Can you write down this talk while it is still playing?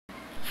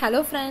Hello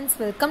friends,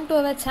 welcome to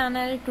our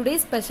channel.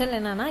 Today's special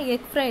என்னன்னா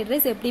egg fried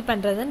rice எப்படி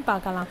பண்றதுன்னு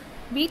பார்க்கலாம்.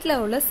 வீட்ல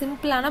உள்ள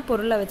சிம்பிளான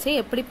பொருளை வச்சு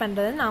எப்படி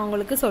பண்றதுன்னு நான்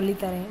உங்களுக்கு சொல்லி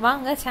தரேன்.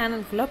 வாங்க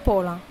சேனலுக்குள்ள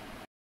போலாம்.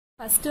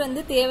 ஃபர்ஸ்ட்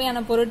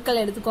தேவையான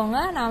பொருட்கள் எடுத்துக்கோங்க.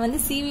 நான்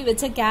சீவி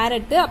வச்ச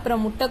கேரட்,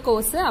 அப்புறம்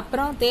முட்டைக்கோஸ்,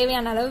 அப்புறம்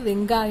தேவையான அளவு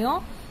வெங்காயம்,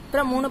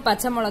 அப்புறம் 3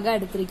 பச்சை மிளகாய்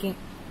எடுத்துருக்கேன்.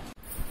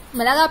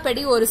 மிளகாய்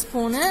பொடி 1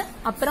 ஸ்பூனு,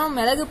 அப்புறம்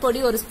மிளகு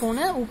பொடி 1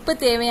 ஸ்பூனு, உப்பு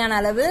தேவையான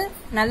அளவு,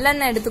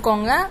 நல்லெண்ணெய்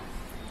எடுத்துக்கோங்க,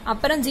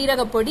 அப்புறம்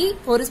ஜீரக பொடி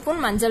 1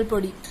 ஸ்பூன், மஞ்சள்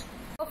பொடி.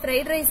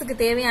 ஃப்ரைட் ரைஸுக்கு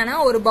தேவையான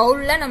ஒரு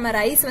பவுல்ல நம்ம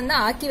ரைஸ்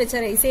ஆக்கி வச்ச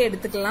ரைஸே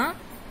எடுத்துக்கலாம்.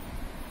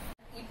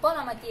 இப்போ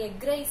நமக்கு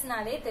எக்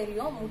ரைஸ்னாலே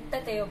தெரியும் முட்டை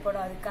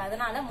தேவைப்படும். அதுக்கு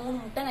அதனால 3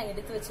 முட்டை நான்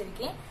எடுத்து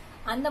வச்சிருக்கேன்.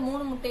 அந்த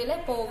 3 முட்டையில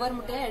இப்போ ஒவ்வொரு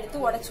முட்டையா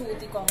எடுத்து உடைச்சு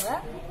ஊத்திக்கோங்க.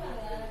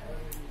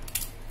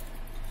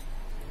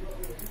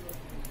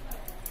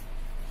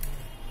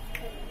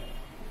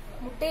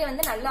 முட்டையை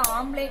நல்லா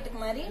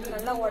ஆம்லேட்டுக்கு மாதிரி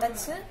நல்லா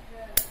உடைச்சு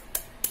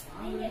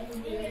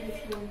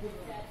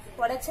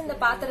இந்த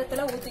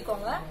பாத்திரத்துல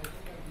ஊத்திக்கோங்க.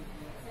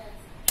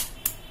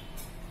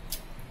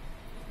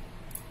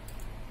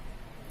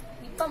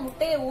 இப்ப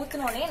முட்டையை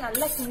ஊத்தினோடனே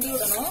நல்லா கிண்டி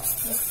விடணும்.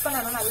 மிக்ஸ்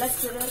பண்ணணும் நல்லா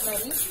ஸ்டிரர்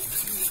மாதிரி.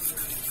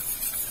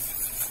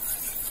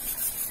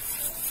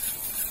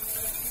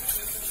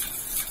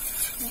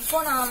 இப்போ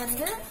நான்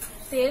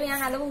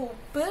தேவையான அளவு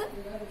உப்பு,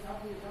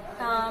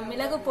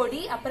 மிளகு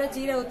பொடி, அப்புறம்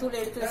ஜீரகத்தூள்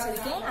எடுத்து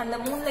வச்சிருக்கேன். அந்த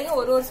 3லயும்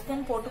ஒரு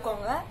ஸ்பூன்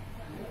போட்டுக்கோங்க.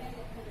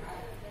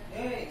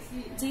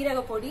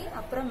 ஜீரக பொடி,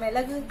 அப்புறம்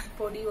மிளகு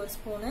பொடி 1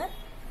 ஸ்பூனு,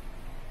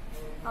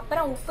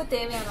 அப்புறம் உப்பு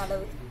தேவையான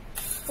அளவு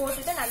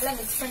போட்டுட்டு நல்லா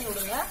மிக்ஸ் பண்ணி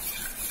விடுங்க.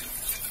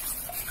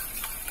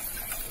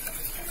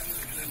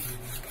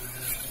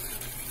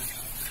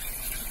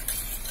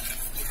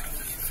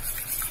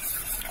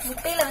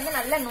 முட்டையில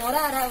நல்லா நொர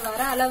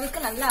வர அளவுக்கு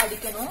நல்லா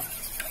அடிக்கணும்.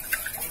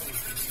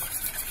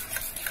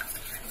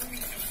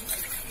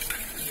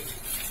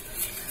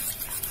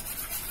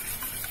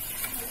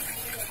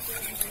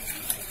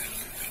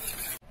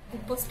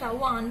 இப்போ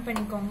ஸ்டவ் ஆன்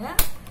பண்ணிக்கோங்க.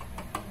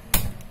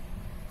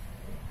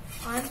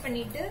 ஆன்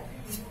பண்ணிட்டு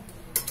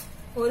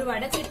ஒரு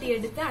வடைச்சட்டி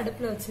எடுத்து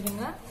அடுப்புல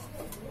வச்சிருங்க.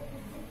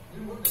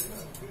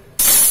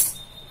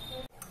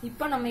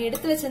 இப்போ நம்ம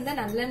எடுத்து வச்சிருந்த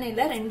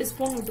நல்லெண்ணெயில 2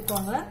 ஸ்பூன்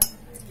விட்டுக்கோங்க.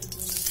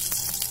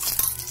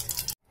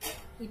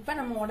 இப்ப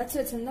நம்ம உடைச்சு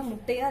வச்சிருந்த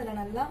முட்டையை அதுல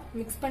நல்லா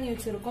மிக்ஸ் பண்ணி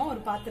வச்சிருக்கோம் ஒரு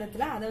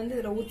பாத்திரத்துல. அதை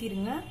இதுல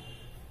ஊத்திருங்க.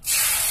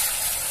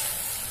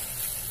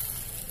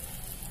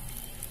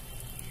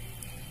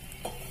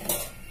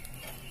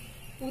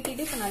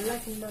 ஊத்திட்டு இப்ப நல்லா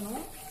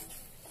கிண்டணும்.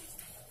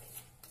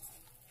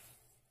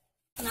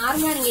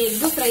 நார்மலா நீங்க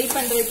எக் ஃப்ரை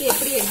பண்றதுக்கு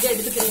எப்படி எக்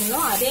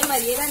எடுத்துக்கிறீங்களோ அதே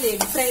மாதிரியே தான் இந்த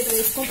எக் ஃப்ரைட்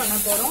ரைஸ்க்கும் பண்ண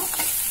போறோம்.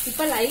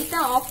 இப்ப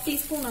லைட்டா 1/2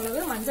 டீஸ்பூன்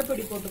அளவு மஞ்சள்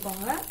பொடி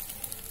போட்டுக்கோங்க.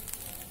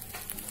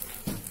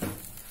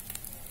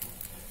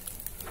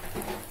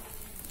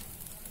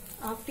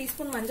 1/2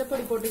 டீஸ்பூன் மஞ்சள்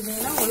பொடி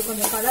போட்டுட்டீங்கன்னா உங்களுக்கு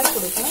கொஞ்சம் கலர்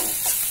கொடுக்கும்.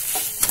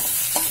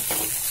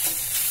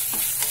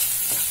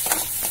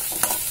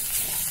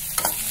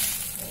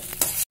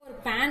 ஒரு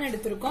பேன்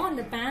எடுத்திருக்கோம்.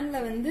 அந்த பேன்ல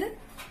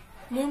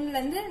 3ல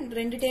இருந்து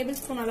 2 டேபிள்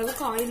ஸ்பூன்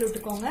அளவுக்கு ஆயில்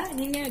விட்டுக்கோங்க.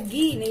 நீங்க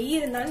நெய்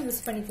இருந்தாலும்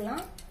யூஸ்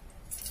பண்ணிக்கலாம்.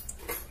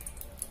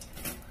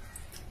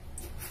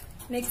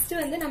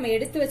 நெக்ஸ்ட் நம்ம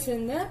எடுத்து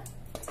வச்சிருந்த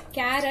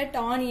கேரட்,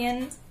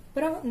 ஆனியன்,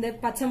 அப்புறம் இந்த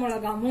பச்சை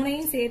மிளகாய்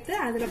 3ஐயும் சேர்த்து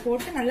அதுல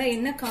போட்டு நல்லா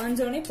எண்ணெய்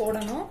காஞ்சோடனே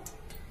போடணும்.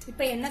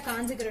 இப்ப எண்ணெய்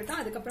காஞ்சுக்கிறட்டும்,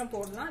 அதுக்கப்புறம்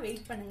போடலாம்.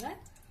 வெயிட் பண்ணுங்க.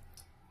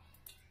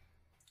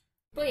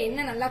 இப்போ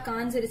எண்ணெய் நல்லா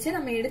காஞ்சிருச்சு.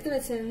 நம்ம எடுத்து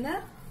வச்சிருந்த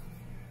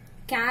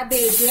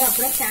கேபேஜ்,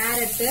 அப்புறம்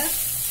கேரட்,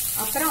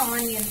 அப்புறம்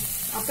ஆனியன்,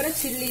 அப்புறம்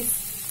சில்லிஸ்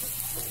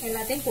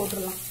எல்லாத்தையும்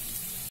போட்டுடலாம்.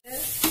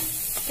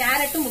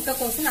 கேரட்டும்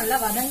முட்டைக்கோசும் நல்லா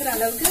வதங்குற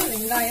அளவுக்கு,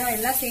 வெங்காயம்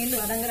எல்லாம்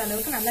சேர்ந்து வதங்குற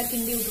அளவுக்கு நல்லா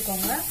கிண்டி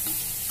விட்டுக்கோங்க.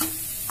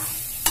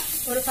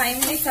 ஒரு 5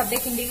 மினிட்ஸ்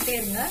அப்படியே கிண்டிக்கிட்டே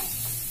இருங்க.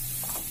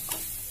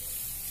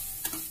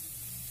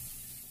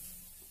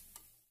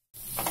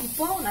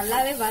 இப்போ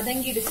நல்லாவே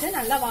வதங்கிடுச்சு.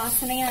 நல்லா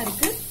வாசனையா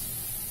இருக்கு.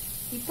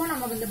 இப்போ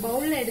நம்ம இந்த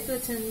பவுல்ல எடுத்து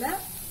வச்சிருந்த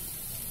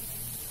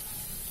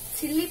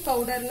சில்லி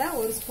பவுடர்ல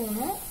 1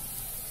 ஸ்பூனும்,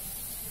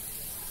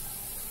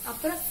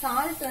 அப்புறம்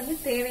சால்ட்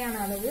தேவையான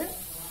அளவு,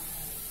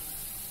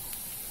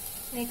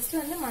 நெக்ஸ்ட்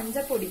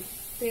மஞ்சள் பொடி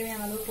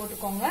தேவையான அளவு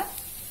போட்டுக்கோங்க.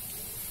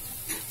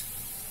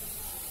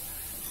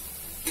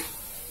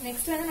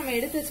 நெக்ஸ்ட் நம்ம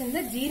எடுத்து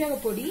வச்சிருந்த ஜீரக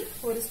பொடி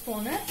 1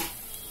 ஸ்பூனு,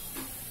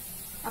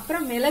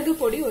 அப்புறம் மிளகு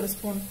பொடி 1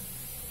 ஸ்பூன்.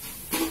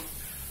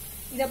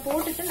 இத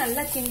போட்டுட்டு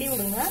நல்லா கிண்டி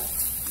விடுங்க.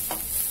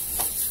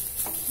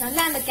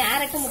 நல்லா அந்த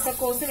கேரட்,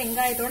 முட்டைக்கோசு,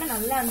 வெங்காயத்தோட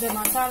நல்லா அந்த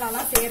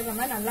மசாலாலாம் சேர்ற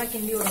மாதிரி நல்லா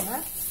கிண்டி விடுங்க.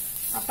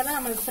 அப்பதான்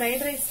நம்மளுக்கு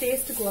ஃப்ரைட் ரைஸ்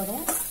டேஸ்ட்டுக்கு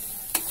வரும்.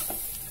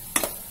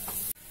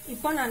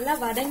 இப்போ நல்லா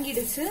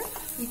வதங்கிடுச்சு.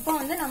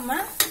 இப்போ நம்ம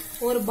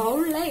ஒரு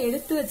பவுல்ல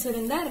எடுத்து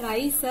வச்சிருந்த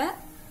ரைஸ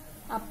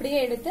அப்படியே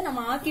எடுத்து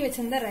நம்ம ஆக்கி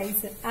வச்சிருந்த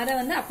ரைஸ் அதை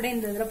அப்படியே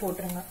இந்த இதுல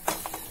போட்டுருங்க.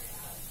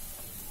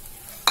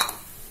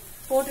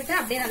 போட்டுட்டு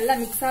அப்படியே நல்லா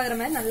மிக்ஸ் ஆகுற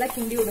மாதிரி நல்லா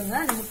கிண்டி விடுங்க.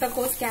 அந்த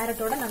முட்டைக்கோஸ்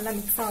கேரட்டோட நல்லா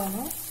மிக்ஸ்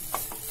ஆகணும்.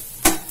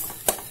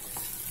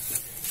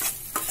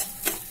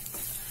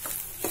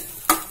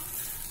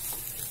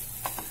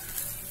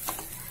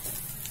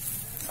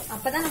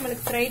 அப்பதான்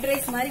நம்மளுக்கு ஃப்ரைட்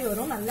ரைஸ் மாதிரி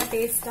வரும், நல்லா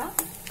டேஸ்டா.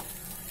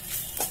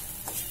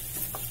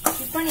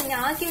 இப்போ நீங்க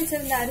ஆக்கி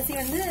வச்சிருந்த அரிசி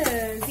வந்து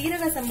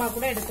சீரக சம்பா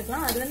கூட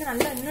எடுத்துக்கலாம். அது வந்து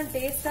நல்லா இன்னும்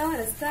டேஸ்டா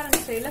ரெஸ்டாரண்ட்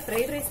ஸ்டைல்ல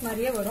ஃப்ரைட் ரைஸ்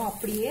மாதிரியே வரும்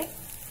அப்படியே.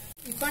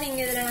 இப்போ நீங்க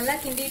இதுல நல்லா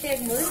கிண்டிட்டே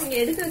இருக்கும்போது நீங்க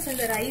எடுத்து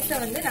வச்சிருந்த ரைஸை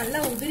வந்து நல்லா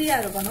உதிரியா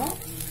இருக்கணும்.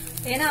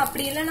 ஏன்னா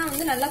அப்படி இல்லைன்னா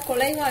வந்து நல்லா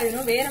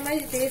குலைவாயிடும், வேற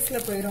மாதிரி டேஸ்ட்ல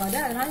போயிடும் அது.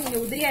 அதனால நீங்க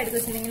உதிரியா எடுத்து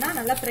வச்சிருந்தீங்கன்னா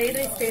நல்லா ஃப்ரைட்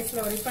ரைஸ்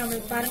டேஸ்ட்ல வரும். இப்ப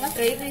நம்மளுக்கு பாருங்க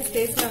ஃப்ரைட் ரைஸ்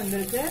டேஸ்ட்ல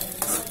வந்திருக்கு.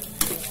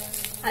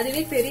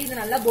 அதுவே தெரியுது,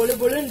 நல்லா பொழு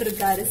பொழுன்னு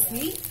இருக்கு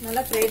அரிசி.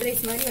 நல்லா ஃப்ரைட்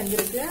ரைஸ் மாதிரி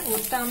வந்திருக்கு,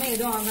 ஒட்டாம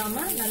எதுவும்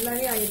ஆகாம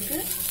நல்லாவே ஆயிருக்கு.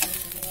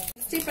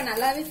 நெக்ஸ்ட் இப்ப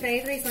நல்லாவே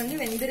ஃப்ரைட் ரைஸ் வந்து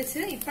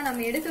வெந்துருச்சு. இப்ப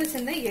நம்ம எடுத்து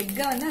வச்சிருந்த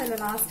எக்கை வந்து அதுல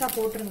லாஸ்டா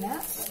போட்டுருங்க.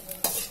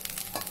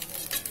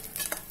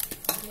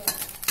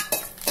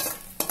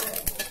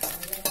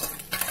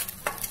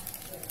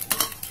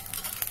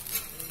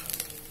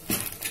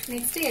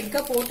 நெக்ஸ்ட்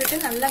எக்கை போட்டுட்டு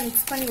நல்லா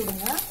மிக்ஸ் பண்ணி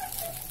விடுங்க.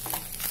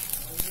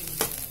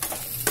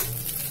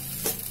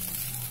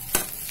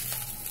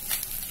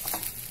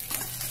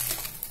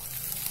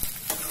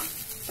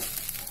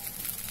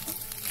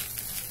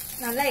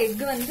 நல்லா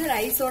எக் வந்து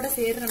ரைஸோட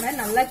சேர்ற மாதிரி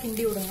நல்லா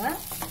கிண்டி விடுங்க.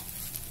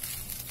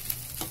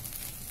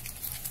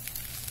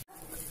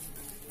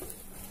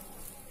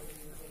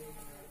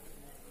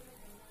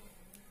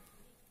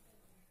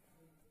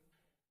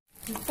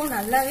 இப்போ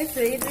நல்லாவே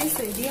ஃப்ரைட் ரைஸ்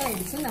ரெடி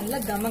ஆயிடுச்சு. நல்லா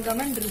கம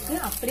கமன் இருக்கு,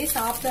 அப்படியே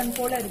சாப்பிடணும்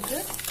போல இருக்கு.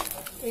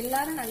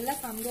 எல்லாரும் நல்லா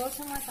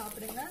சந்தோஷமா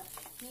சாப்பிடுங்க.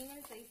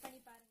 நீங்களும் ட்ரை பண்ணி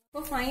பாருங்க.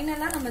 இப்போ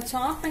ஃபைனலா நம்ம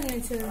சாப் பண்ணி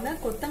வச்சிருந்த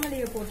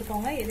கொத்தமல்லியை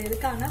போட்டுக்கோங்க. இது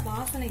எதுக்கான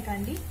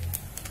வாசனைக்காண்டி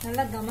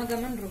நல்லா கம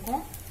கமன்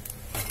இருக்கும்.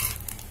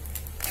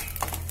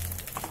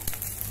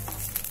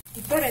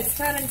 இப்போ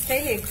restaurant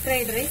style egg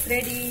fried rice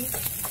ready.